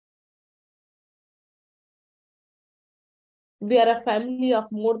We are a family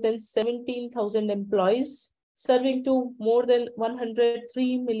of more than 17,000 employees, serving to more than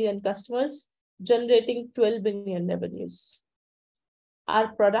 103 million customers, generating 12 billion revenues.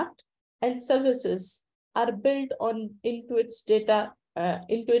 Our product and services are built on Intuit's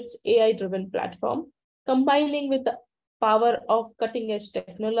AI-driven platform, combining with the power of cutting-edge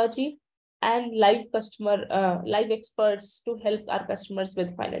technology and live experts to help our customers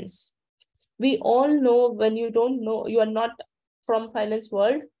with finance. We all know, when you don't know, you are not from finance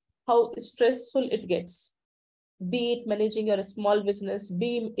world, how stressful it gets. Be it managing your small business,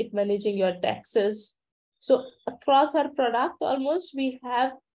 be it managing your taxes. So across our product, almost we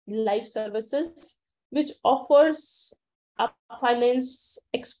have life services, which offers a finance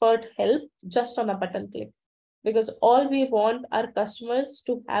expert help just on a button click. Because all we want our customers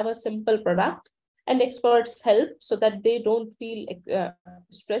to have a simple product and experts help so that they don't feel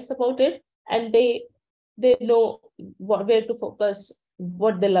stressed about it, and they know where to focus,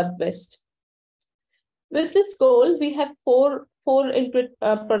 what they love best. With this goal, we have four Intuit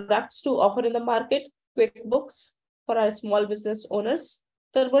products to offer in the market: QuickBooks for our small business owners,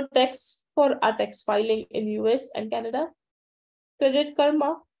 TurboTax for our tax filing in US and Canada, Credit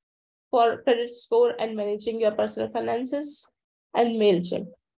Karma for credit score and managing your personal finances, and MailChimp.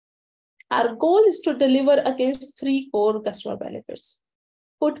 Our goal is to deliver against three core customer benefits: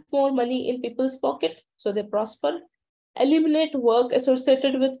 put more money in people's pocket so they prosper, eliminate work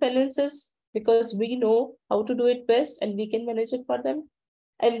associated with finances because we know how to do it best and we can manage it for them,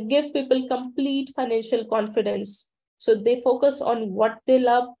 and give people complete financial confidence so they focus on what they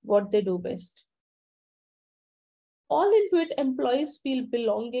love, what they do best. All Intuit employees feel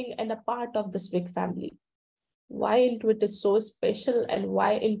belonging and a part of this big family. Why Intuit is so special and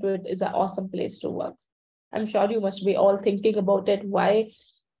why Intuit is an awesome place to work. I'm sure you must be all thinking about it, why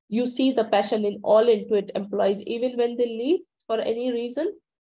you see the passion in all Intuit employees. Even when they leave for any reason,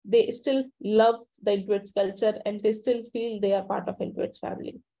 they still love the Intuit's culture and they still feel they are part of Intuit's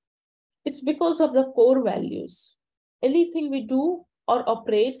family. It's because of the core values. Anything we do or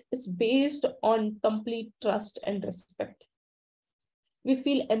operate is based on complete trust and respect. We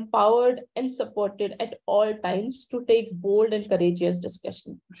feel empowered and supported at all times to take bold and courageous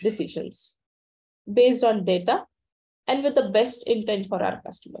decisions based on data and with the best intent for our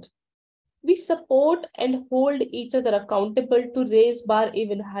customer. We support and hold each other accountable to raise bar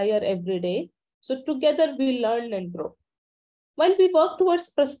even higher every day. So together we learn and grow. While we work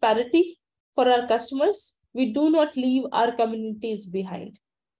towards prosperity for our customers, we do not leave our communities behind.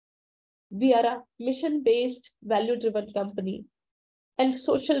 We are a mission-based, value-driven company, and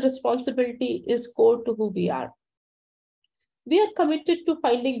social responsibility is core to who we are. We are committed to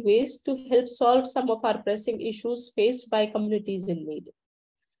finding ways to help solve some of our pressing issues faced by communities in need.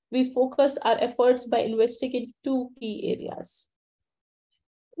 We focus our efforts by investing in two key areas: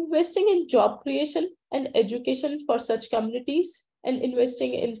 investing in job creation and education for such communities, and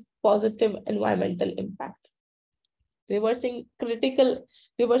investing in positive environmental impact. Reversing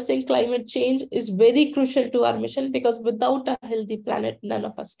climate change is very crucial to our mission, because without a healthy planet, none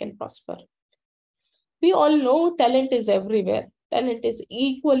of us can prosper. We all know talent is everywhere. Talent is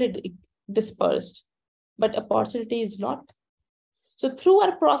equally dispersed, but opportunity is not. So through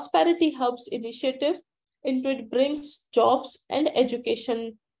our Prosperity Hubs initiative, Intuit brings jobs and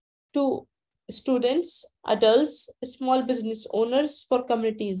education to students, adults, small business owners for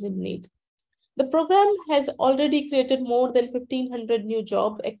communities in need. The program has already created more than 1,500 new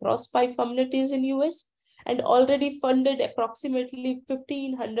jobs across 5 communities in US and already funded approximately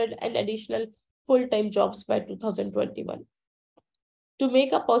 1,500 and additional full-time jobs by 2021. To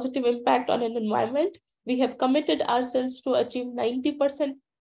make a positive impact on an environment, we have committed ourselves to achieve 90%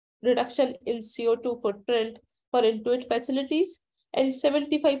 reduction in CO2 footprint for Intuit facilities and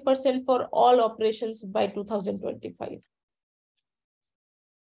 75% for all operations by 2025.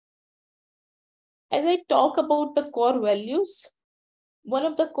 As I talk about the core values, one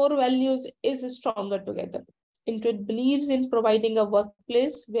of the core values is stronger together. Intuit believes in providing a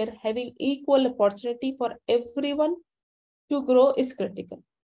workplace where having equal opportunity for everyone to grow is critical.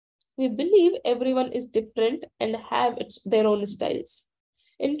 We believe everyone is different and have their own styles.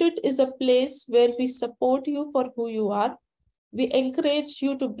 Intuit is a place where we support you for who you are. We encourage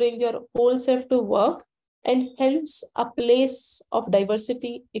you to bring your whole self to work, and hence a place of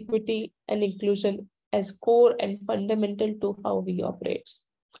diversity, equity, and inclusion as core and fundamental to how we operate.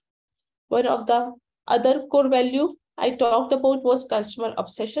 One of the other core value I talked about was customer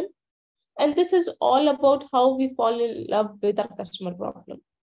obsession. And this is all about how we fall in love with our customer problem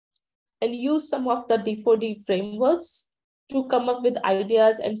and use some of the D4D frameworks to come up with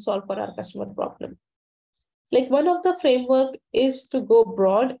ideas and solve for our customer problem. Like one of the framework is to go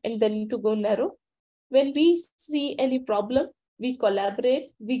broad and then to go narrow. When we see any problem, we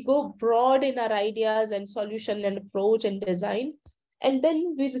collaborate, we go broad in our ideas and solution and approach and design, and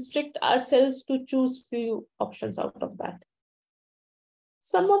then we restrict ourselves to choose few options out of that.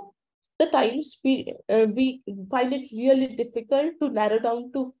 Some of the times we find it really difficult to narrow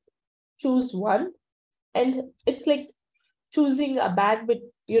down to choose one, and it's like choosing a bag with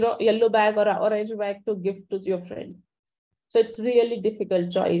yellow bag or an orange bag to give to your friend. So it's really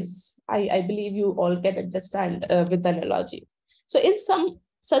difficult choice. I believe you all can understand with the analogy. So in some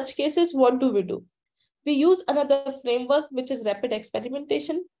such cases, what do? We use another framework, which is rapid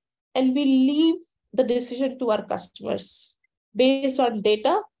experimentation, and we leave the decision to our customers. Based on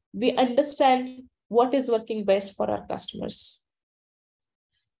data, we understand what is working best for our customers.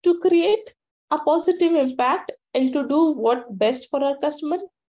 To create a positive impact and to do what best for our customer,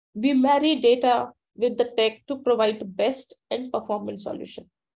 we marry data with the tech to provide best and performance solution.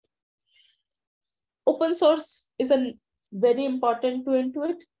 Open source is a very important to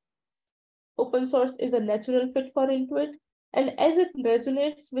Intuit. Open source is a natural fit for Intuit, and as it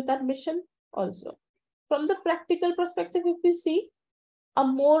resonates with our mission also. From the practical perspective, if we see, a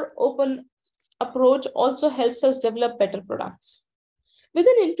more open approach also helps us develop better products.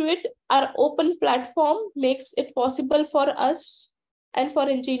 Within Intuit, our open platform makes it possible for us and for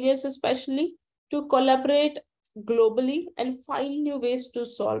engineers especially to collaborate globally and find new ways to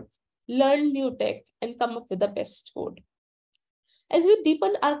solve, learn new tech, and come up with the best code. As we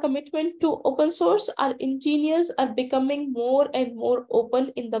deepen our commitment to open source, our engineers are becoming more and more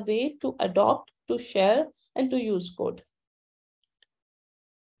open in the way to adopt, to share, and to use code.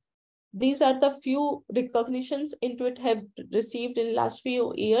 These are the few recognitions Intuit have received in the last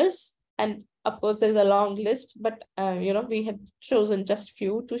few years. And of course, there's a long list, but we have chosen just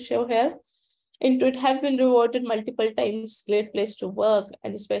few to show here. Intuit have been rewarded multiple times, Great Place to Work,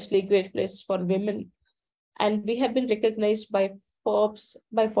 and especially Great Place for Women. And we have been recognized by Forbes,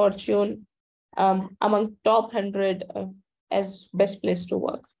 by Fortune, among top 100 as best place to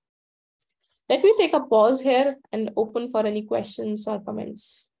work. Let me take a pause here and open for any questions or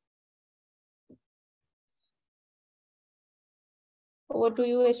comments. Over to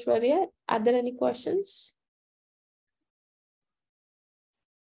you, Aishwarya. Are there any questions?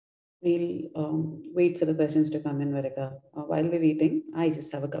 We'll wait for the questions to come in, Varika. While we're waiting, I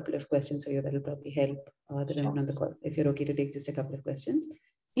just have a couple of questions for you that will probably help the women on the call. If you're okay to take just a couple of questions.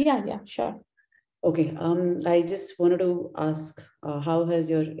 Yeah, sure. Okay, I just wanted to ask, how has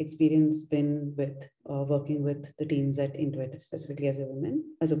your experience been with working with the teams at Intuit, specifically as a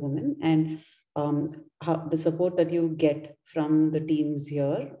woman, and how the support that you get from the teams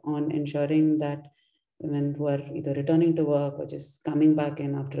here on ensuring that women who are either returning to work or just coming back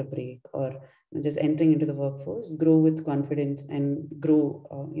in after a break or just entering into the workforce grow with confidence and grow,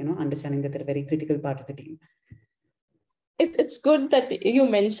 understanding that they're a very critical part of the team. It's good that you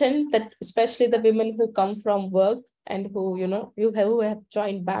mentioned that, especially the women who come from work and who who have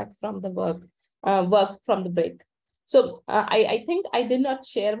joined back from the work from the break. So I think I did not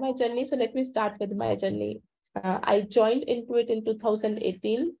share my journey. So let me start with my journey. I joined Intuit in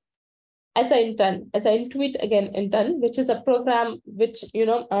 2018 as an intern, as an Intuit intern, which is a program which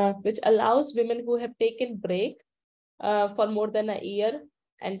which allows women who have taken break for more than a year,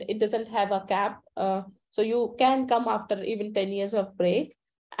 and it doesn't have a cap. So you can come after even 10 years of break,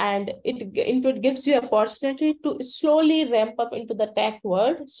 and it gives you opportunity to slowly ramp up into the tech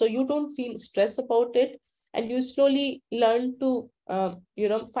world, so you don't feel stressed about it, and you slowly learn to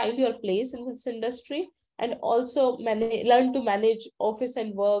find your place in this industry, and also learn to manage office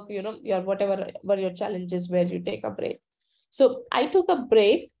and work, your whatever were your challenges where you take a break. So I took a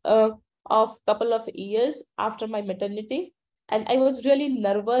break of couple of years after my maternity, and I was really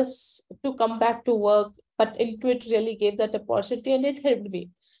nervous to come back to work, but Intuit really gave that opportunity and it helped me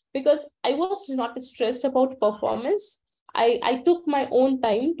because I was not stressed about performance. I took my own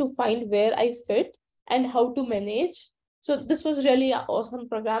time to find where I fit and how to manage. So this was really an awesome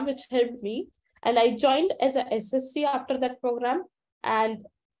program which helped me. And I joined as a SSC after that program, and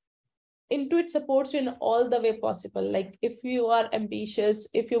Intuit supports you in all the way possible. Like if you are ambitious,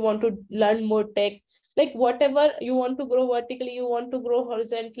 if you want to learn more tech, like whatever you want to grow vertically, you want to grow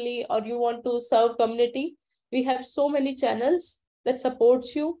horizontally, or you want to serve community, we have so many channels that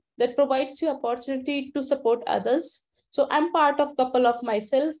supports you, that provides you opportunity to support others. So I'm part of couple of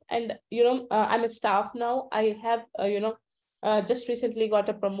myself, and I'm a staff now. I have just recently got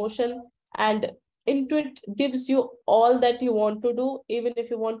a promotion, and Intuit gives you all that you want to do. Even if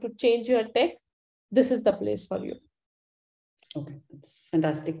you want to change your tech, this is the place for you. Okay, that's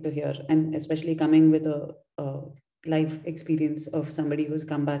fantastic to hear. And especially coming with a life experience of somebody who's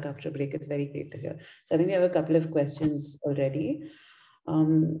come back after a break. It's very great to hear. So I think we have a couple of questions already.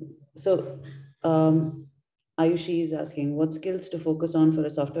 So Ayushi is asking, what skills to focus on for a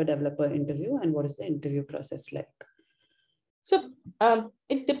software developer interview, and what is the interview process like? So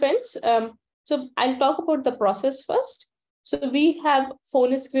it depends. So I'll talk about the process first. So we have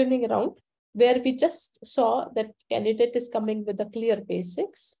phone screening round where we just saw that candidate is coming with the clear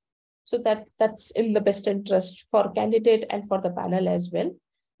basics. So that's in the best interest for candidate and for the panel as well.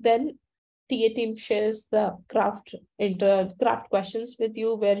 Then TA team shares the craft questions with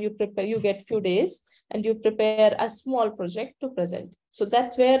you, where you get few days and you prepare a small project to present. So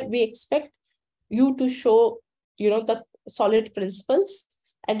that's where we expect you to show, the solid principles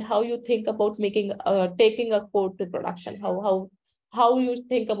and how you think about taking a code to production, how you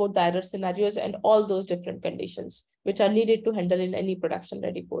think about the error scenarios and all those different conditions which are needed to handle in any production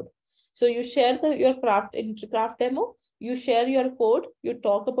ready code. So you share your craft demo, you share your code, you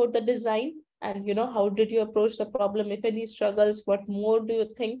talk about the design, and how did you approach the problem, if any struggles, what more do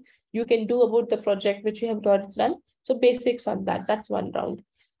you think you can do about the project which you have got done. So basics on that's one round.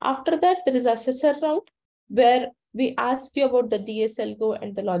 After that, there is assessor round where we ask you about the DSL Go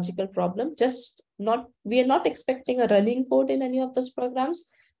and the logical problem. We are not expecting a running code in any of those programs,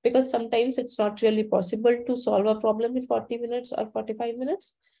 because sometimes it's not really possible to solve a problem in 40 minutes or 45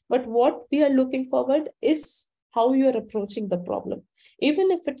 minutes. But what we are looking forward is how you are approaching the problem. Even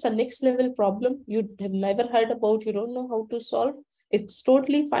if it's a next level problem you have never heard about, you don't know how to solve, it's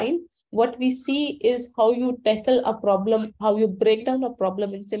totally fine. What we see is how you tackle a problem, how you break down a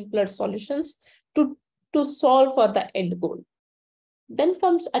problem in simpler solutions to solve for the end goal. Then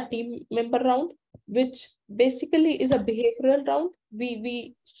comes a team member round, which basically is a behavioral round.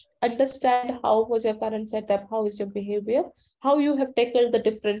 We understand how was your current setup, how is your behavior, how you have tackled the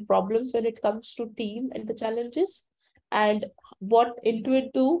different problems when it comes to team and the challenges, and what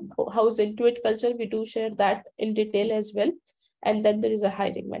Intuit do, how is Intuit culture. We do share that in detail as well. And then there is a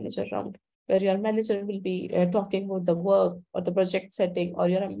hiring manager round, where your manager will be talking about the work or the project setting or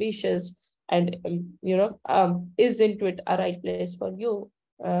your ambitions, and is Intuit a right place for you,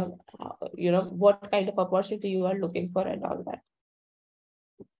 what kind of opportunity you are looking for and all that.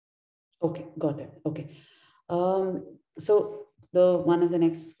 Okay, got it. Okay. So one of the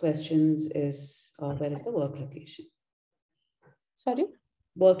next questions is, where is the work location? Sorry?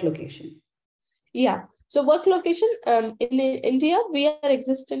 Work location. Yeah. So work location, in India, we are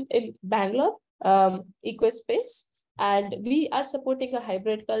existent in Bangalore, Equospace, and we are supporting a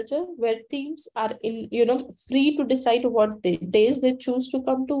hybrid culture where teams are free to decide what days they choose to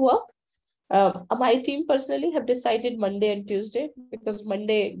come to work. My team personally have decided Monday and Tuesday, because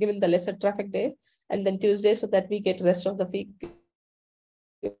Monday given the lesser traffic day, and then Tuesday so that we get rest of the week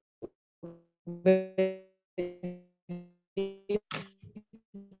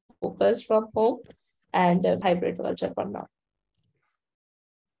focused from home, and hybrid culture for now.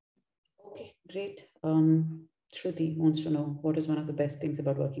 Okay, great. Shruti wants to know, what is one of the best things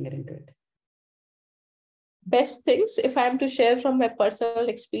about working at Intuit? Best things, if I am to share from my personal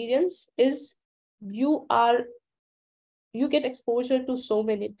experience, is you get exposure to so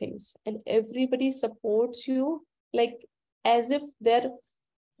many things, and everybody supports you like as if they're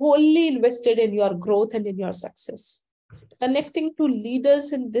wholly invested in your growth and in your success. Connecting to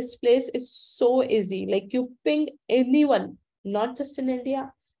leaders in this place is so easy. Like you ping anyone, not just in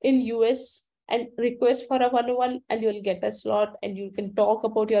India, in US, and request for a one-on-one, and you'll get a slot, and you can talk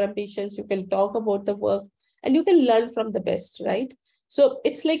about your ambitions, you can talk about the work, and you can learn from the best, right? So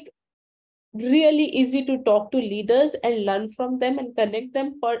it's like really easy to talk to leaders and learn from them and connect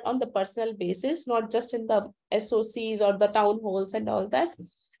them on the personal basis, not just in the SOCs or the town halls and all that.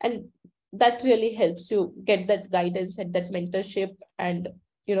 And that really helps you get that guidance and that mentorship, and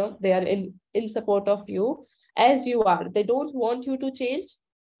they are in support of you as you are. They don't want you to change.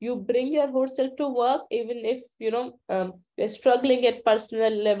 You bring your whole self to work, even if you're struggling at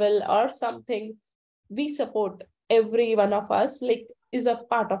personal level or something. We support every one of us, like is a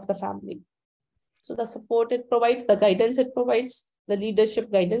part of the family. So the support it provides, the guidance it provides, the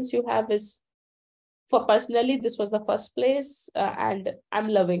leadership guidance you have is, for personally, this was the first place, and I'm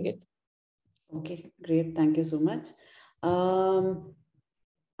loving it. Okay, great. Thank you so much. I'm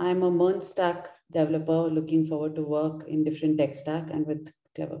a MERN stack developer looking forward to work in different tech stack and with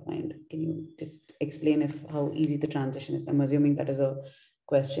Clevermind. Can you just explain how easy the transition is? I'm assuming that is a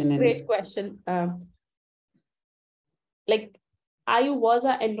question. Great question. Like I was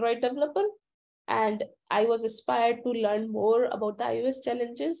an Android developer, and I was inspired to learn more about the iOS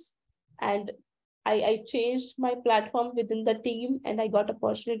challenges, and I changed my platform within the team, and I got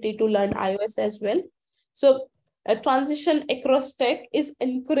opportunity to learn iOS as well. So a transition across tech is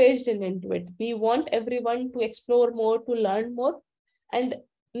encouraged in Intuit. We want everyone to explore more, to learn more, and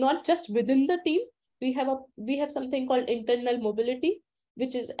not just within the team. We have something called internal mobility,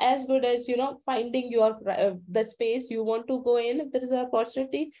 which is as good as finding your the space you want to go in. If there is an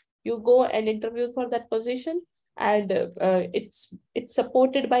opportunity, you go and interview for that position, and it's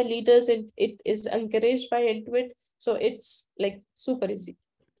supported by leaders, and it is encouraged by Intuit. So it's like super easy.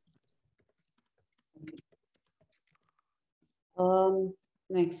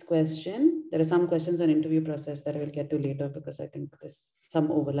 Next question. There are some questions on interview process that I will get to later because I think there's some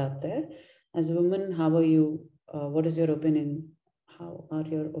overlap there. As a woman, how are you? What is your opinion? How are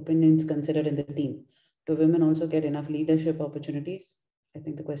your opinions considered in the team? Do women also get enough leadership opportunities? I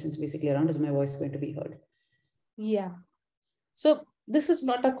think the question is basically around, is my voice going to be heard? Yeah. So this is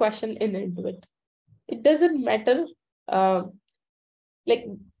not a question in Intuit. It doesn't matter. Like,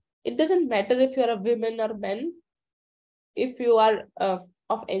 it doesn't matter if you're a woman or men, if you are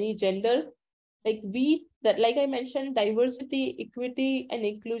of any gender. Like I mentioned, diversity, equity, and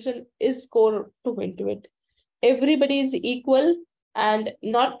inclusion is core to Intuit. Everybody is equal, and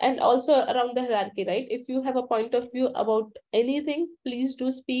also around the hierarchy, right? If you have a point of view about anything, please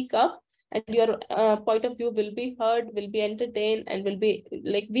do speak up, and your point of view will be heard, will be entertained, and will be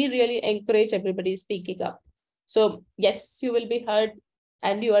like, we really encourage everybody speaking up. So yes, you will be heard,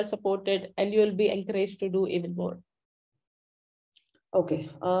 and you are supported, and you will be encouraged to do even more. Okay,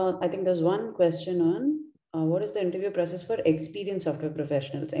 I think there's one question on what is the interview process for experienced software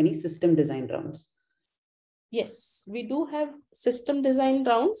professionals? Any system design rounds? Yes, we do have system design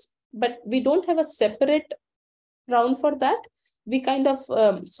rounds, but we don't have a separate round for that. We kind of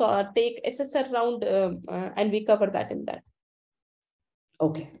take SSR round and we cover that in that.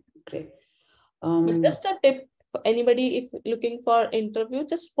 Okay, great. But just a tip for anybody, if looking for interview,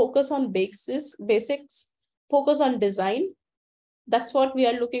 just focus on basics, focus on design. That's what we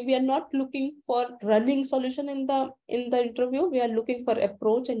are looking. We are not looking for running solution in the interview. We are looking for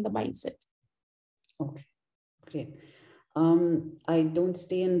approach and the mindset. Okay, great. I don't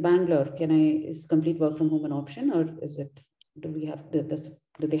stay in Bangalore. Is complete work from home an option, or is it, do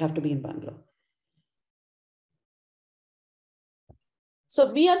they have to be in Bangalore?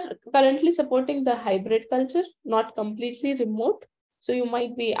 So we are currently supporting the hybrid culture, not completely remote. So you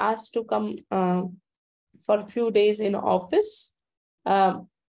might be asked to come for a few days in office.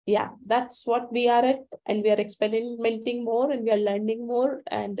 Yeah, that's what we are at, and we are experimenting more, and we are learning more,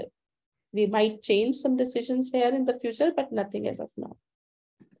 and we might change some decisions here in the future, but nothing as of now.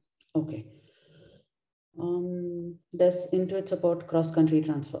 Okay. Does Intuit support cross-country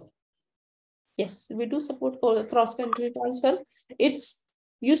transfer? Yes, we do support cross-country transfer. It's,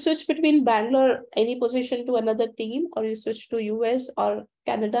 you switch between Bangalore, any position, to another team, or you switch to US or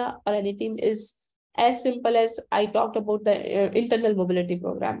Canada or any team, is as simple as I talked about the internal mobility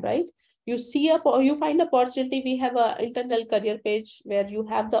program, right? You find opportunity. We have an internal career page where you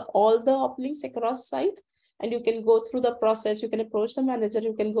have all the openings across site, and you can go through the process. You can approach the manager.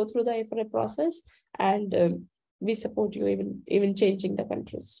 You can go through the FRA process, and we support you even changing the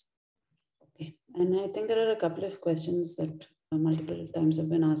countries. Okay, and I think there are a couple of questions that multiple times have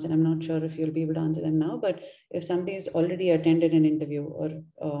been asked, and I'm not sure if you'll be able to answer them now. But if somebody has already attended an interview, or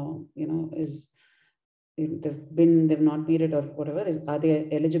they've not made it or whatever, are they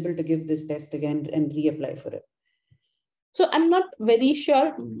eligible to give this test again and reapply for it? So I'm not very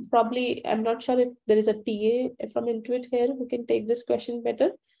sure. Probably I'm not sure if there is a TA from Intuit here who can take this question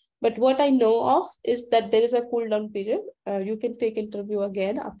better. But what I know of is that there is a cool down period. You can take interview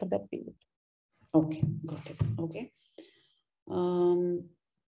again after that period. Okay, got it. Okay.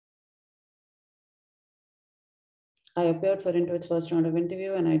 I appeared for Intuit's first round of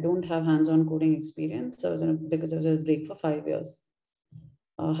interview, and I don't have hands-on coding experience. So because I was on a break for 5 years.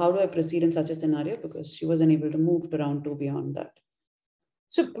 How do I proceed in such a scenario? Because she wasn't able to move to round 2 beyond that.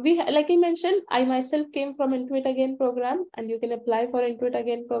 So like I mentioned, I myself came from Intuit Again program, and you can apply for Intuit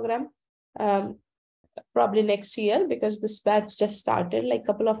Again program probably next year, because this batch just started like a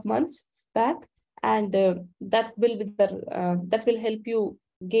couple of months back, and that will help you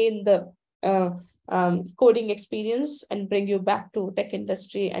gain the coding experience and bring you back to tech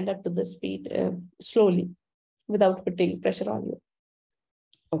industry and up to the speed slowly, without putting pressure on you.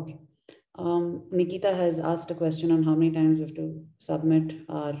 Okay. Nikita has asked a question on how many times we have to submit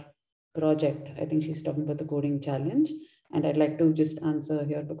our project. I think she's talking about the coding challenge, and I'd like to just answer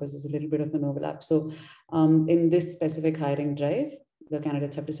here because there's a little bit of an overlap. So in this specific hiring drive, the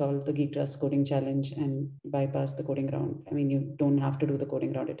candidates have to solve the Geektrust coding challenge and bypass the coding round. I mean, you don't have to do the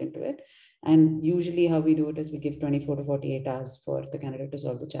coding round into it. And usually how we do it is we give 24 to 48 hours for the candidate to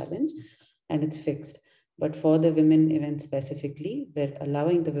solve the challenge, and it's fixed. But for the women event specifically, we're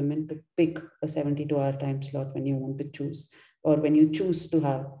allowing the women to pick a 72-hour time slot when you want to choose, or when you choose to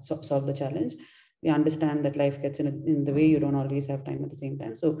have solve the challenge. We understand that life gets in the way. You don't always have time at the same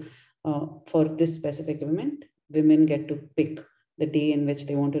time. So for this specific event, women get to pick the day in which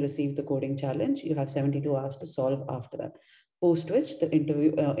they want to receive the coding challenge. You have 72 hours to solve after that, post which the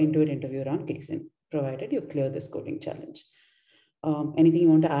Intuit interview round kicks in, provided you clear this coding challenge. Anything you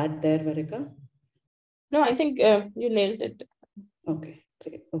want to add there, Varika? No, I think you nailed it. Okay,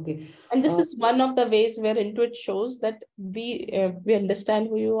 great. Okay. And this is one of the ways where Intuit shows that we understand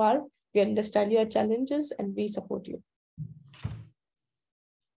who you are, we understand your challenges, and we support you.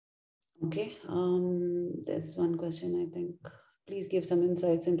 Okay. There's one question, I think. Please give some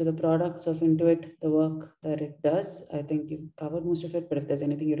insights into the products of Intuit, the work that it does. I think you've covered most of it, but if there's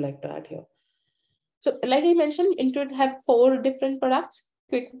anything you'd like to add here. So like I mentioned, Intuit have 4 different products: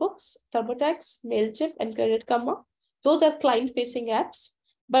 QuickBooks, TurboTax, MailChimp, and Credit Karma. Those are client-facing apps.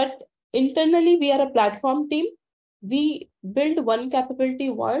 But internally, we are a platform team. We build one capability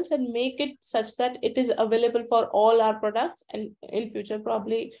once and make it such that it is available for all our products, and in future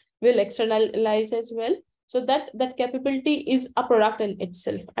probably will externalize as well. So that capability is a product in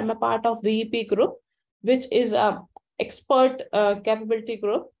itself. I'm a part of VEP group, which is a expert capability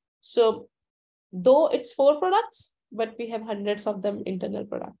group. So though it's 4 products, but we have hundreds of them internal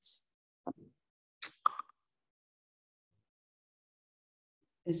products.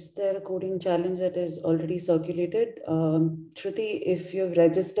 Is there a coding challenge that is already circulated? Shruti, if you've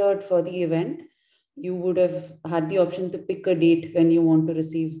registered for the event, you would have had the option to pick a date when you want to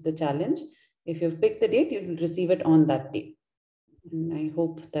receive the challenge. If you've picked the date, you will receive it on that day. And I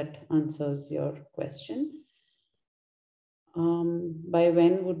hope that answers your question. By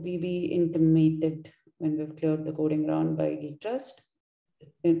when would we be intimated when we've cleared the coding round by Geektrust?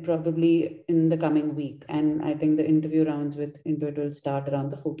 Probably in the coming week. And I think the interview rounds with Intuit will start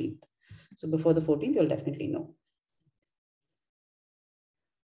around the 14th. So before the 14th, you'll definitely know.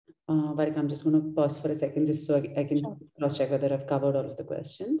 Varika, I'm just going to pause for a second just so I can cross-check whether I've covered all of the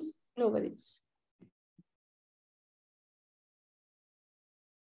questions. No worries.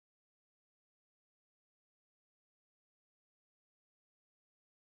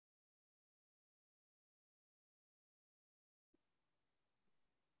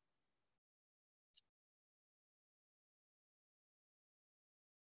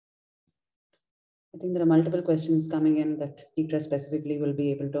 I think there are multiple questions coming in that Geektrust specifically will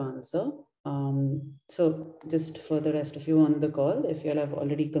be able to answer. So just for the rest of you on the call, if you all have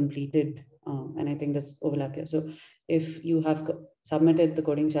already completed, and I think this overlap here. So if you have submitted the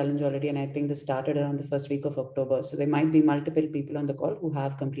coding challenge already, and I think this started around the first week of October, so there might be multiple people on the call who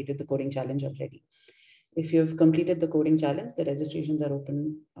have completed the coding challenge already. If you've completed the coding challenge, the registrations are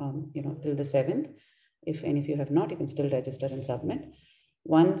open, till the 7th. If any of you have not, you can still register and submit.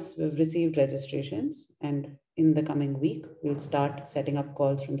 Once we've received registrations, and in the coming week, we'll start setting up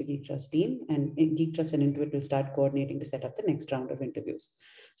calls from the Geektrust team, and Geektrust and Intuit will start coordinating to set up the next round of interviews.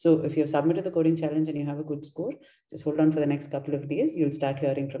 So if you've submitted the coding challenge and you have a good score, just hold on for the next couple of days. You'll start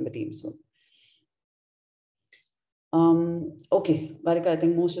hearing from the team soon. Okay, Varika, I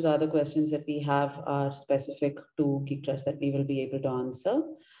think most of the other questions that we have are specific to Geektrust that we will be able to answer.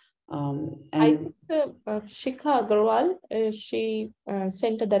 I think Shikha Agarwal, she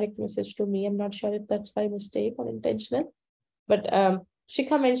sent a direct message to me. I'm not sure if that's by mistake or intentional, but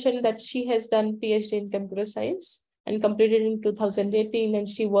Shikha mentioned that she has done PhD in computer science and completed in 2018, and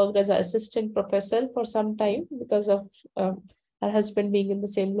she worked as an assistant professor for some time because of her husband being in the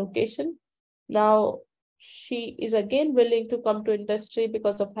same location. Now she is again willing to come to industry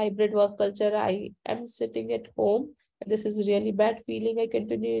because of hybrid work culture. I am sitting at home. This is really bad feeling. I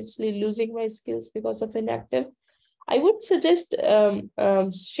continuously losing my skills because of inactive. I would suggest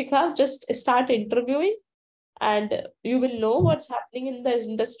Shikha, just start interviewing and you will know what's happening in the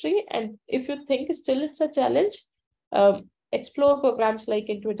industry. And if you think still it's a challenge, explore programs like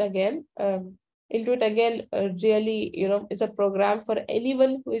Intuit Again. Intuit Again really, is a program for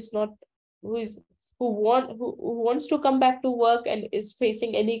anyone who is not, who wants to come back to work and is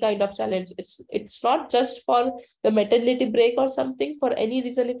facing any kind of challenge. It's not just for the maternity break or something. For any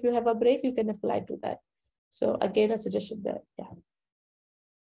reason, if you have a break, you can apply to that. So again, a suggestion there. Yeah.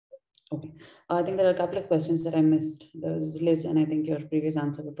 Okay. I think there are a couple of questions that I missed. There's Liz, and I think your previous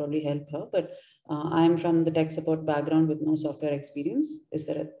answer would probably help her. But I'm from the tech support background with no software experience. Is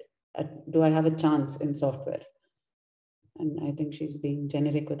there do I have a chance in software? And I think she's being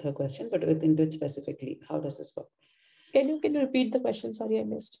generic with her question, but with Intuit specifically, how does this work? Can you repeat the question? Sorry, I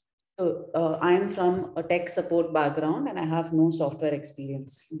missed. So I am from a tech support background and I have no software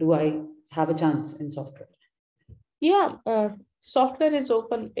experience. Do I have a chance in software? Yeah, software is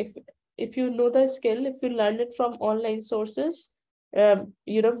open. If you know the skill, if you learn it from online sources,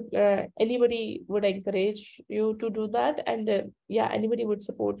 anybody would encourage you to do that, and yeah, anybody would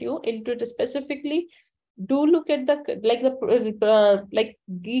support you into it specifically. Do look at like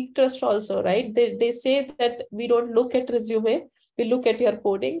Geektrust also, right? They say that we don't look at resume, we look at your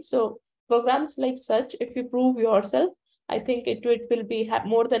coding. So programs like such, if you prove yourself, I think it will be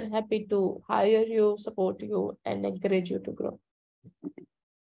more than happy to hire you, support you, and encourage you to grow.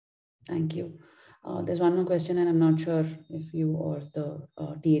 Thank you. There's one more question, and I'm not sure if you or the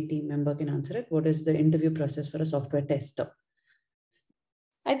TA team member can answer it. What is the interview process for a software tester?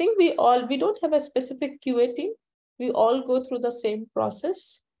 I think we don't have a specific QA team. We all go through the same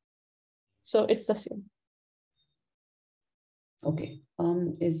process. So it's the same. Okay.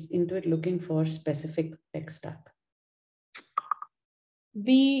 Is Intuit looking for specific tech stack?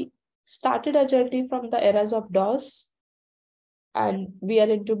 We started a journey from the eras of DOS, and we are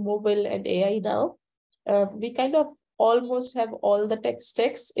into mobile and AI now. We kind of almost have all the tech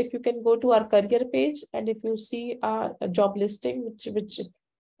stacks. If you can go to our career page, and if you see a job listing which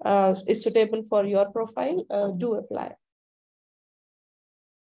is suitable for your profile, do apply.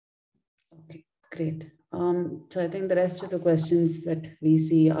 Okay, great. So I think the rest of the questions that we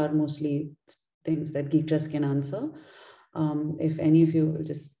see are mostly things that Geektrust can answer. If any of you,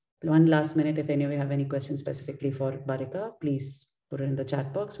 just one last minute, if any of you have any questions specifically for Varika, please put it in the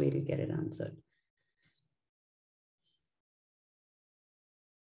chat box. We'll get it answered.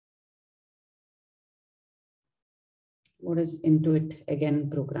 What is Intuit Again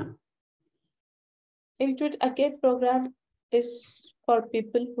program? Intuit Again program is for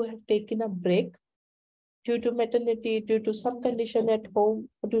people who have taken a break due to maternity, due to some condition at home,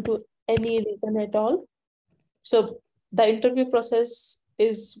 due to any reason at all. So the interview process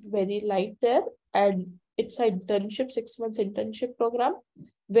is very light there, and it's an internship, 6 months internship program,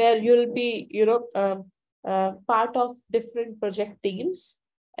 where you'll be, part of different project teams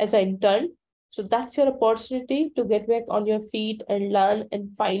as an intern. So that's your opportunity to get back on your feet and learn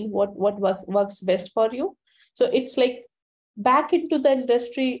and find what works best for you. So it's like back into the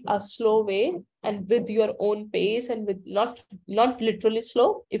industry a slow way and with your own pace, and with not literally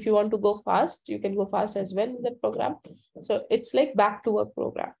slow. If you want to go fast, you can go fast as well in that program. So it's like back to work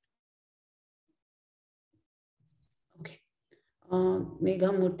program. Okay.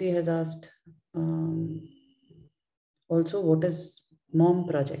 Megha Murthy has asked also, what is Mom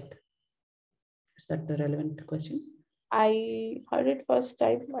Project? Is that the relevant question? I heard it first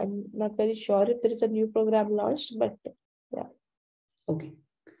time. I'm not very sure if there is a new program launched, but yeah. Okay.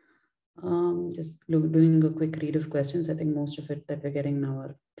 Just doing a quick read of questions. I think most of it that we're getting now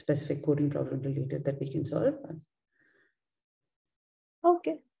are specific coding problem related that we can solve.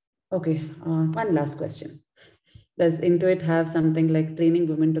 Okay. Okay. One last question. Does Intuit have something like training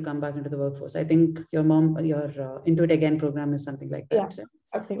women to come back into the workforce? I think your Intuit Again program is something like that. Yeah, right?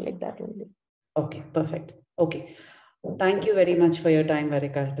 something like that only. Okay, perfect. Okay. Thank you very much for your time,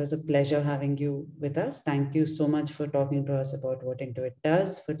 Varika. It was a pleasure having you with us. Thank you so much for talking to us about what Intuit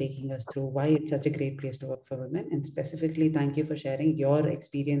does, for taking us through why it's such a great place to work for women. And specifically, thank you for sharing your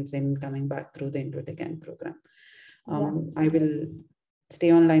experience in coming back through the Intuit Again program. I will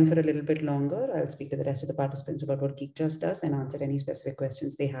stay online for a little bit longer. I'll speak to the rest of the participants about what Geektrust does and answer any specific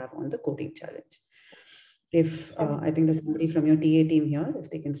questions they have on the coding challenge. If I think there's somebody from your TA team here,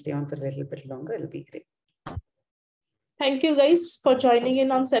 if they can stay on for a little bit longer, it'll be great. Thank you guys for joining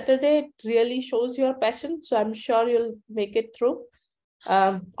in on Saturday. It really shows your passion. So I'm sure you'll make it through.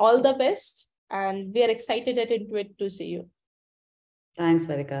 All the best. And we are excited at Intuit to see you. Thanks,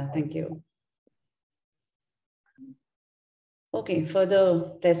 Varika. Thank you. Okay, for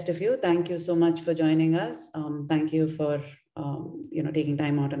the rest of you, thank you so much for joining us. Thank you for taking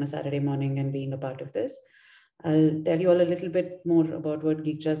time out on a Saturday morning and being a part of this. I'll tell you all a little bit more about what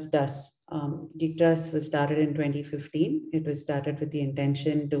Geektrust does. Geektrust was started in 2015. It was started with the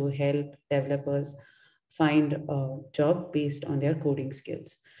intention to help developers find a job based on their coding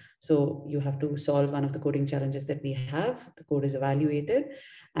skills. So you have to solve one of the coding challenges that we have. The code is evaluated,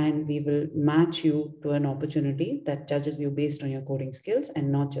 and we will match you to an opportunity that judges you based on your coding skills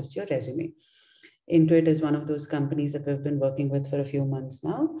and not just your resume. Intuit is one of those companies that we've been working with for a few months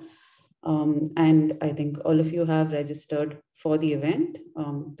now. And I think all of you have registered for the event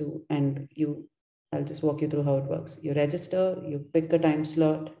I'll just walk you through how it works. You register, you pick a time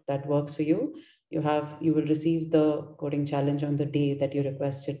slot that works for you. You will receive the coding challenge on the day that you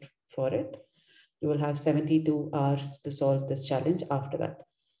requested for it. You will have 72 hours to solve this challenge after that.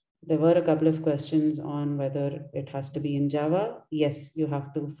 There were a couple of questions on whether it has to be in Java. Yes, you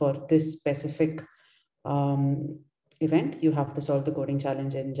have to, for this specific event, you have to solve the coding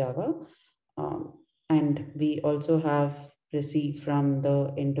challenge in Java. And we also have received from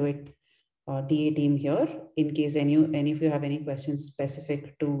the Intuit TA team here, in case any of you have any questions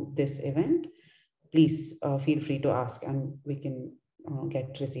specific to this event, please feel free to ask and we can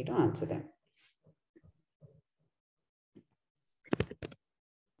get Rishi to answer them.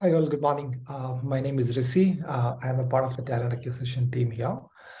 Hi all, good morning. My name is Rishi. I am a part of the talent acquisition team here.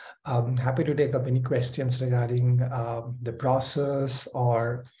 I'm happy to take up any questions regarding the process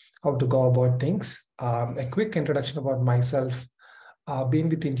or how to go about things. A quick introduction about myself. Been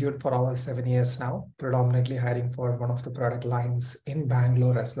with Intuit for over 7 years now, predominantly hiring for one of the product lines in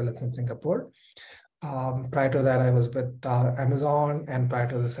Bangalore as well as in Singapore. Prior to that, I was with Amazon, and prior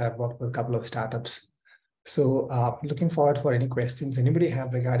to this, I've worked with a couple of startups. So looking forward for any questions anybody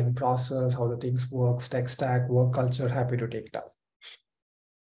have regarding process, how the things work, tech stack, work culture, happy to take it up.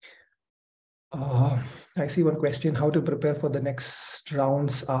 I see one question, how to prepare for the next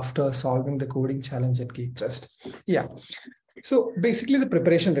rounds after solving the coding challenge at Geektrust. Yeah, so basically the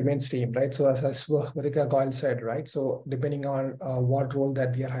preparation remains same, right? So as Varika Goel said, right? So depending on what role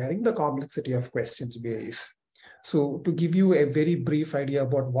that we are hiring, the complexity of questions varies. So to give you a very brief idea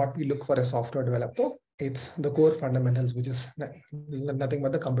about what we look for a software developer, it's the core fundamentals, which is nothing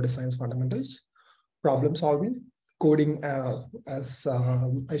but the computer science fundamentals, problem solving, coding. As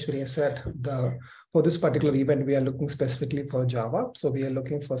Aishwarya said, for this particular event, we are looking specifically for Java. So we are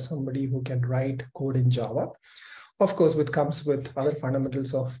looking for somebody who can write code in Java. Of course, it comes with other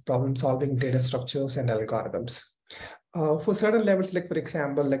fundamentals of problem solving, data structures, and algorithms. For certain levels, like for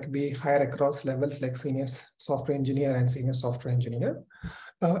example, like we hire across levels like senior software engineer and senior software engineer.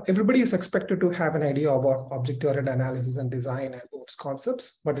 Everybody is expected to have an idea about object-oriented analysis and design and OOPS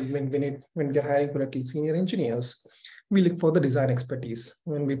concepts. But when we're hiring for at least senior engineers, we look for the design expertise.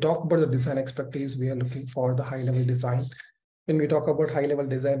 When we talk about the design expertise, we are looking for the high-level design. When we talk about high-level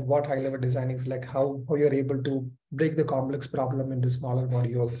design, what high-level design is, like how you're able to break the complex problem into smaller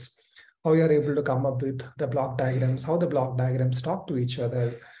modules, how you're able to come up with the block diagrams, how the block diagrams talk to each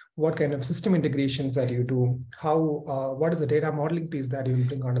other, what kind of system integrations that you do, what is the data modeling piece that you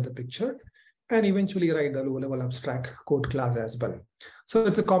bring onto the picture, and eventually write the low-level abstract code class as well. So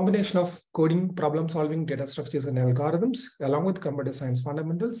it's a combination of coding, problem solving, data structures, and algorithms, along with computer science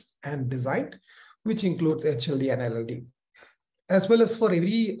fundamentals and design, which includes HLD and LLD. As well as for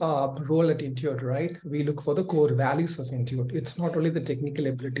every role at Intuit, right? We look for the core values of Intuit. It's not only the technical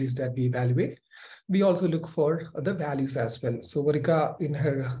abilities that we evaluate, we also look for the values as well. So Varika in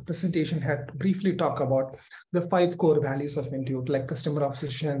her presentation had briefly talked about the 5 core values of Intuit, like customer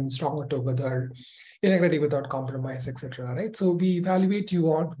obsession, stronger together, integrity without compromise, etc. Right? So we evaluate you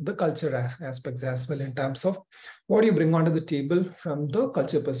on the culture aspects as well in terms of what you bring onto the table from the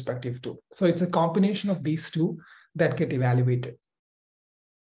culture perspective too. So it's a combination of these two that get evaluated.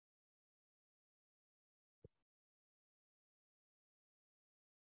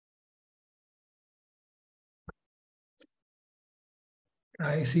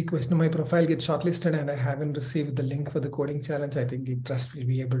 I see question, my profile gets shortlisted and I haven't received the link for the coding challenge. I think Geektrust will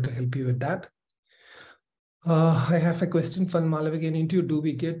be able to help you with that. I have a question from Malav again. Do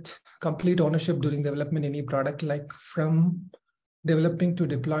we get complete ownership during development any product, like from developing to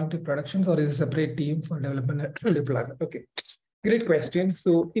deploying to productions, or is it a separate team for development and deployment? Okay, great question.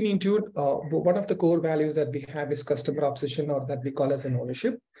 So in Intuit, one of the core values that we have is customer obsession, or that we call as an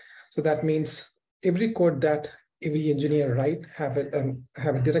ownership. So that means every code that every engineer write have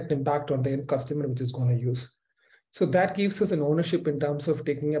a direct impact on the end customer, which is going to use. So that gives us an ownership in terms of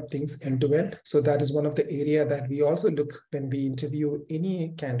taking up things end to end. So that is one of the area that we also look when we interview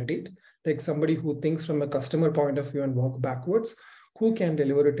any candidate, like somebody who thinks from a customer point of view and work backwards, who can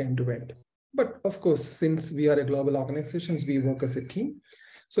deliver it end to end. But of course, since we are a global organization, we work as a team.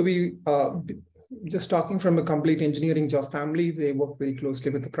 So we just talking from a complete engineering job family, they work very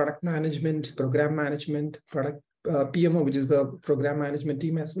closely with the product management, program management, product PMO, which is the program management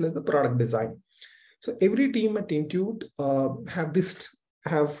team, as well as the product design. So every team at Intuit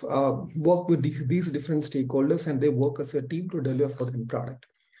have worked with these different stakeholders, and they work as a team to deliver for the product.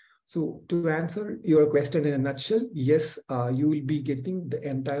 So to answer your question in a nutshell, yes, you will be getting the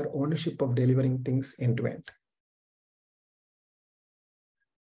entire ownership of delivering things end to end.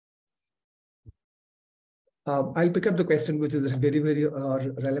 I'll pick up the question, which is very, very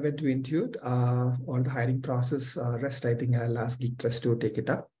relevant to Intuit on the hiring process. Rest, I think I'll ask Geektrust to take it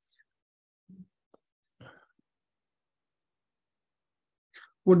up.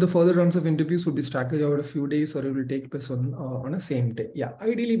 Would the further rounds of interviews would be staggered over a few days, or it will take place on a same day? Yeah,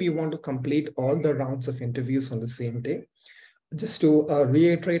 ideally we want to complete all the rounds of interviews on the same day. Just to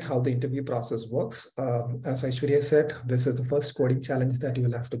reiterate how the interview process works, as Aishwarya said, this is the first coding challenge that you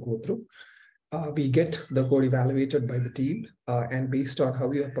will have to go through. We get the code evaluated by the team, and based on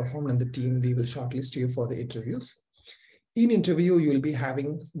how you have performed in the team, we will shortlist you for the interviews. In interview, you'll be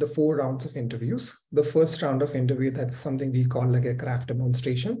having the 4 rounds of interviews. The first round of interview, that's something we call like a craft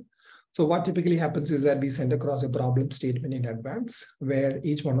demonstration. So what typically happens is that we send across a problem statement in advance, where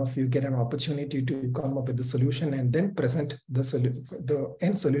each one of you get an opportunity to come up with the solution and then present the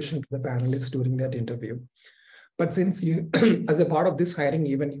end solution to the panelists during that interview. But since you, as a part of this hiring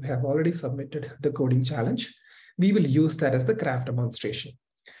event, you have already submitted the coding challenge, we will use that as the craft demonstration.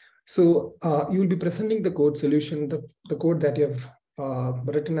 So you will be presenting the code solution, the code that you have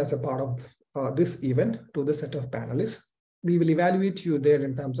written as a part of this event to the set of panelists. We will evaluate you there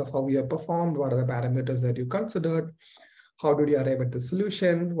in terms of how you have performed, what are the parameters that you considered, how did you arrive at the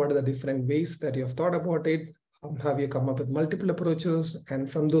solution, what are the different ways that you have thought about it, have you come up with multiple approaches, and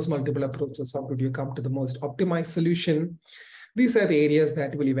from those multiple approaches, how did you come to the most optimized solution? These are the areas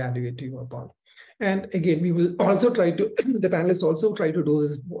that we'll evaluate you upon. And again, we will also try to, the panelists also try to do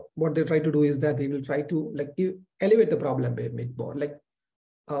is, what they try to do is that they will try to like elevate the problem a bit more, like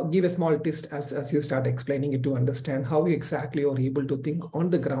give a small twist as you start explaining it to understand how you exactly are able to think on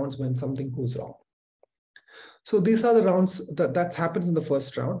the grounds when something goes wrong. So these are the rounds that happens in the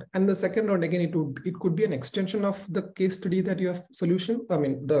first round. And the second round, again, it could be an extension of the case study that you have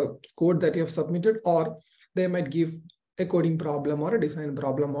the code that you have submitted, or they might give a coding problem or a design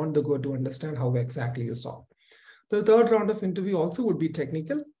problem on the go to understand how exactly you solve. The third round of interview also would be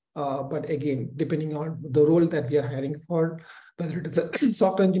technical, but again, depending on the role that we are hiring for, whether it is a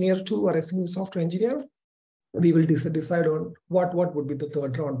software engineer 2 or a senior software engineer, we will decide on what would be the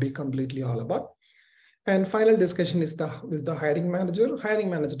third round be completely all about. And final discussion is the hiring manager. Hiring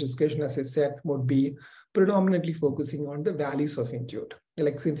manager discussion, as I said, would be predominantly focusing on the values of Intuit.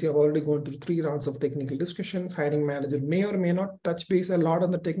 Like since you have already gone through 3 rounds of technical discussions, hiring manager may or may not touch base a lot on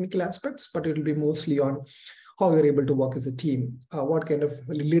the technical aspects, but it will be mostly on how you're able to work as a team, what kind of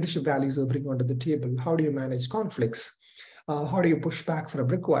leadership values you bring onto the table, how do you manage conflicts, how do you push back from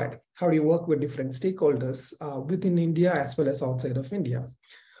required, how do you work with different stakeholders within India as well as outside of India.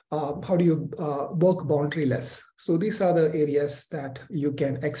 How do you work boundaryless? So these are the areas that you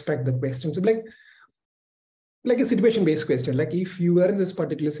can expect the questions. Like a situation-based question, like if you were in this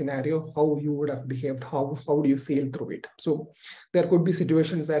particular scenario, how you would have behaved, how do you sail through it? So there could be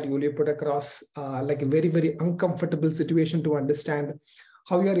situations that you will put across like a very, very uncomfortable situation to understand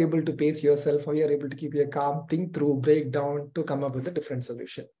how you are able to pace yourself, how you are able to keep your calm, think through, break down to come up with a different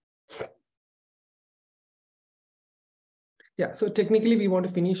solution. Yeah, so technically we want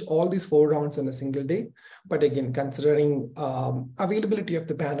to finish all these 4 rounds on a single day. But again, considering availability of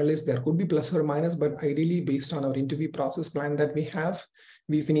the panelists, there could be plus or minus, but ideally based on our interview process plan that we have,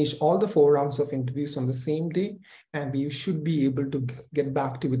 we finish all the 4 rounds of interviews on the same day, and we should be able to get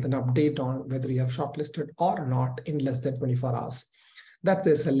back to you with an update on whether you have shortlisted or not in less than 24 hours. That's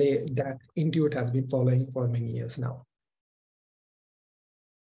the SLA that Intuit has been following for many years now.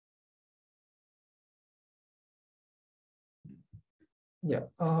 Yeah,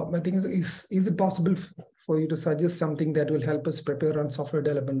 I think is it possible for you to suggest something that will help us prepare on software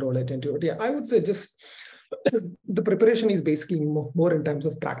development role at Intuit? Yeah, I would say just the preparation is basically more in terms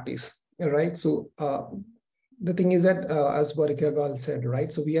of practice, right? So the thing is that as Varika Goel said,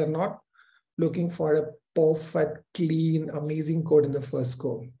 right? So we are not looking for a perfect, clean, amazing code in the first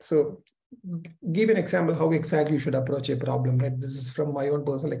go. So give an example how exactly you should approach a problem, right? This is from my own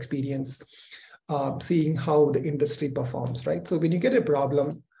personal experience. Seeing how the industry performs, right? So when you get a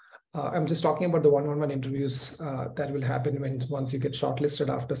problem, I'm just talking about the one-on-one interviews that will happen once you get shortlisted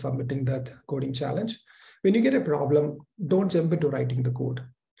after submitting that coding challenge. When you get a problem, don't jump into writing the code.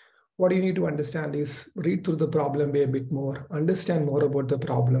 What you need to understand is read through the problem a bit more, understand more about the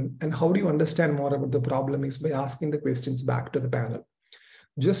problem. And how do you understand more about the problem is by asking the questions back to the panel,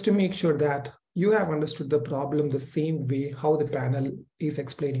 just to make sure that you have understood the problem the same way how the panel is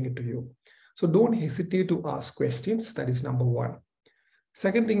explaining it to you. So don't hesitate to ask questions. That is number 1.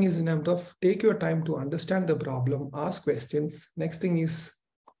 Second thing is in terms of take your time to understand the problem, ask questions. Next thing is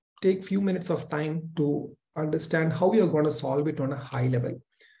take few minutes of time to understand how you're going to solve it on a high level.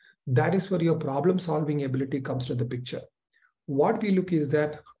 That is where your problem solving ability comes to the picture. What we look is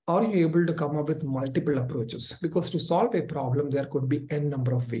that, are you able to come up with multiple approaches? Because to solve a problem, there could be n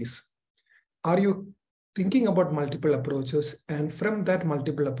number of ways. Are you thinking about multiple approaches, and from that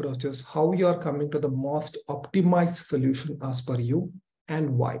multiple approaches, how you are coming to the most optimized solution as per you, and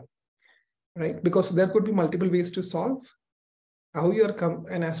why, right? Because there could be multiple ways to solve. How you are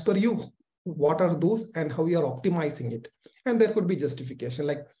and as per you, what are those and how you are optimizing it. And there could be justification,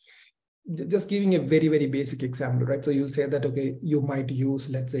 like just giving a very, very basic example, right? So you say that, okay, you might use,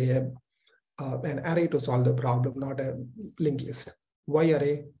 let's say, an array to solve the problem, not a linked list. Why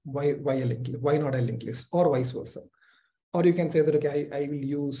array? Why a linked list? Why not a linked list, or vice versa? Or you can say that, okay, I will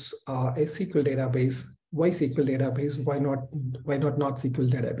use a SQL database. Why SQL database? Why not SQL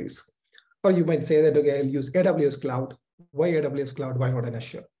database? Or you might say that, okay, I'll use AWS cloud. Why AWS cloud? Why not an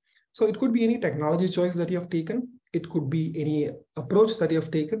Azure? So it could be any technology choice that you have taken. It could be any approach that you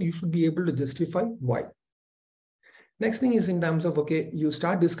have taken. You should be able to justify why. Next thing is in terms of, okay, you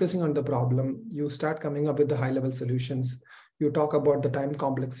start discussing on the problem, you start coming up with the high level solutions, you talk about the time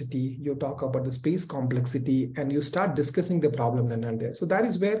complexity, you talk about the space complexity, and you start discussing the problem then and there. So that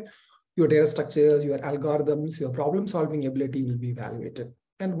is where your data structures, your algorithms, your problem solving ability will be evaluated.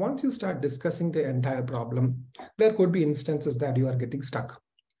 And once you start discussing the entire problem, there could be instances that you are getting stuck.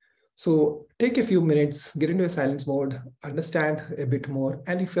 So take a few minutes, get into a silence mode, understand a bit more.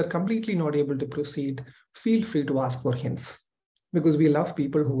 And if you're completely not able to proceed, feel free to ask for hints, because we love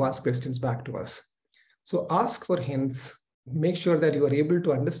people who ask questions back to us. So ask for hints, make sure that you are able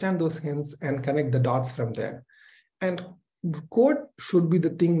to understand those hints and connect the dots from there. And code should be the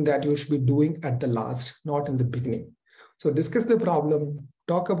thing that you should be doing at the last, not in the beginning. So discuss the problem,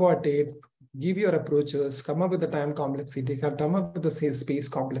 talk about it, give your approaches, come up with the time complexity, come up with the space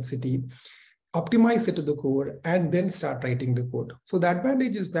complexity, optimize it to the code, and then start writing the code. So the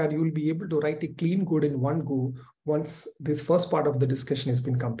advantage is that you will be able to write a clean code in one go once this first part of the discussion has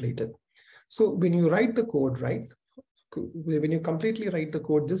been completed. So when you write the code, right, when you completely write the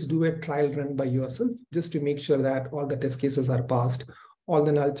code, just do a trial run by yourself, just to make sure that all the test cases are passed, all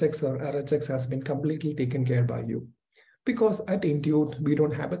the null checks or error checks has been completely taken care by you. Because at Intuit, we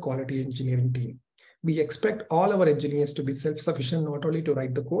don't have a quality engineering team. We expect all our engineers to be self-sufficient, not only to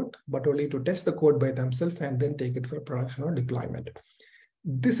write the code, but only to test the code by themselves and then take it for production or deployment.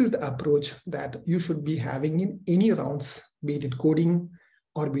 This is the approach that you should be having in any rounds, be it coding,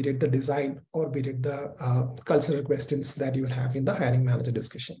 or be it the design, or be it the cultural questions that you will have in the hiring manager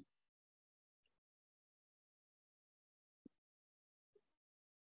discussion.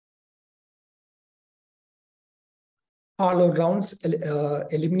 All our rounds,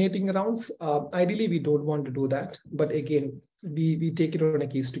 eliminating rounds, ideally we don't want to do that. But again, we take it on a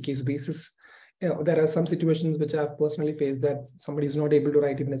case-to-case basis. You know, there are some situations which I've personally faced that somebody is not able to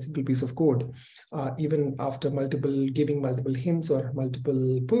write even a single piece of code, even after giving multiple hints or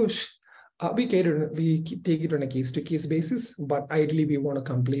multiple push. We take it on a case-to-case basis, but ideally we want to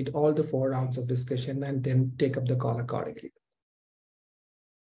complete all the 4 rounds of discussion and then take up the call accordingly.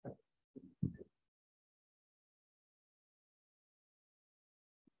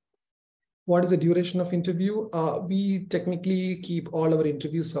 What is the duration of interview? We technically keep all our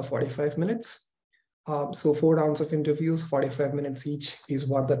interviews for 45 minutes. So 4 rounds of interviews, 45 minutes each is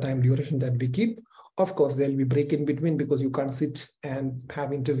what the time duration that we keep. Of course, there'll be break in between because you can't sit and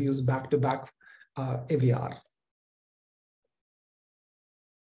have interviews back to back every hour.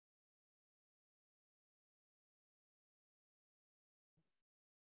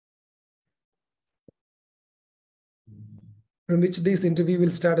 From which days the interview will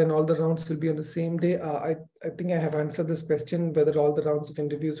start and all the rounds will be on the same day. I think I have answered this question, whether all the rounds of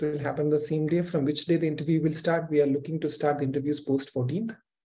interviews will happen the same day. From which day the interview will start? We are looking to start the interviews post 14th,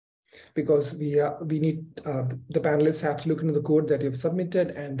 because we need the panelists have to look into the code that you've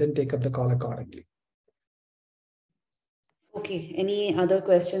submitted and then take up the call accordingly. Okay, any other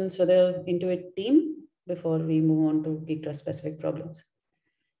questions for the Intuit team before we move on to Geektrust specific problems?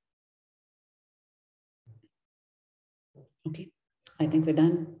 Okay, I think we're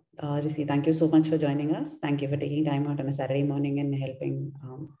done. Rishi, thank you so much for joining us. Thank you for taking time out on a Saturday morning and helping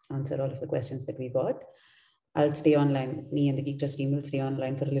answer all of the questions that we got. I'll stay online. Me and the Geektrust team will stay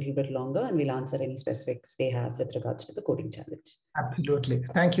online for a little bit longer, and we'll answer any specifics they have with regards to the coding challenge. Absolutely.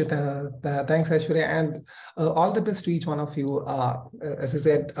 Thank you. Thanks, Aishwarya. And all the best to each one of you. As I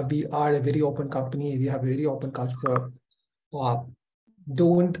said, we are a very open company. We have a very open culture.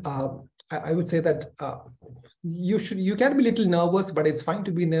 I would say that you can be a little nervous, but it's fine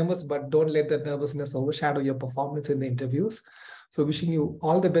to be nervous, but don't let that nervousness overshadow your performance in the interviews. So wishing you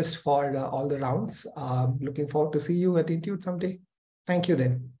all the best for all the rounds. Looking forward to see you at Intuit someday. Thank you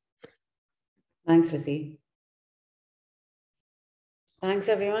then. Thanks, Rishi. Thanks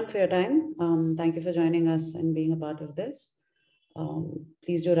everyone for your time. Thank you for joining us and being a part of this.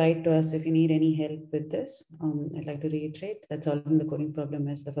 Please do write to us if you need any help with this. I'd like to reiterate that solving the coding problem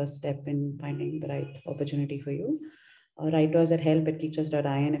is the first step in finding the right opportunity for you. Write to us at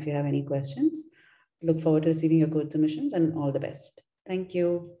help@geektrust.in if you have any questions. Look forward to receiving your code submissions, and all the best. Thank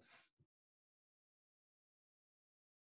you.